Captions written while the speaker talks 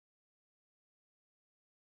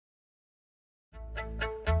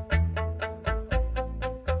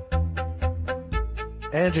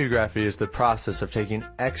Angiography is the process of taking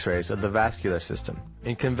X-rays of the vascular system.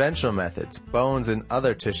 In conventional methods, bones and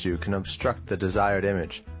other tissue can obstruct the desired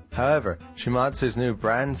image. However, Shimadzu's new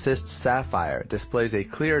brand cyst Safire displays a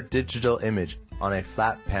clear digital image on a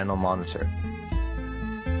flat panel monitor.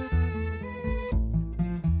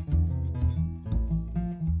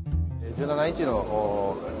 17インチ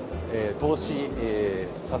の透視、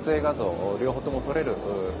撮影画像両方とも撮れる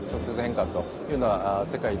直接変換というような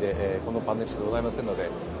世界でこのパネルしかございませんので、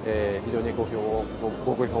非常にご好評を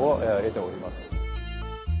得ております。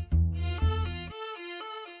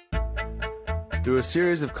 Through a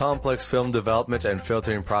series of complex film development and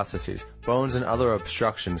filtering processes, bones and other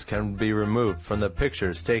obstructions can be removed from the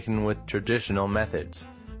pictures taken with traditional methods.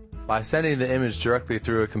 By sending the image directly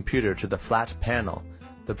through a computer to the flat panel,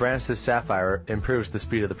 the brand cyst Safire improves the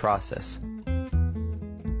speed of the process.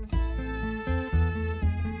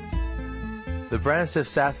 The brand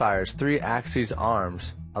cyst Safire's 3-axis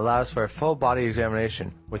arms allows for a full body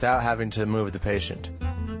examination without having to move the patient.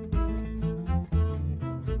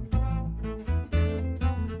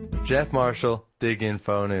 Jeff Marshall,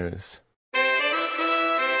 DigInfo News.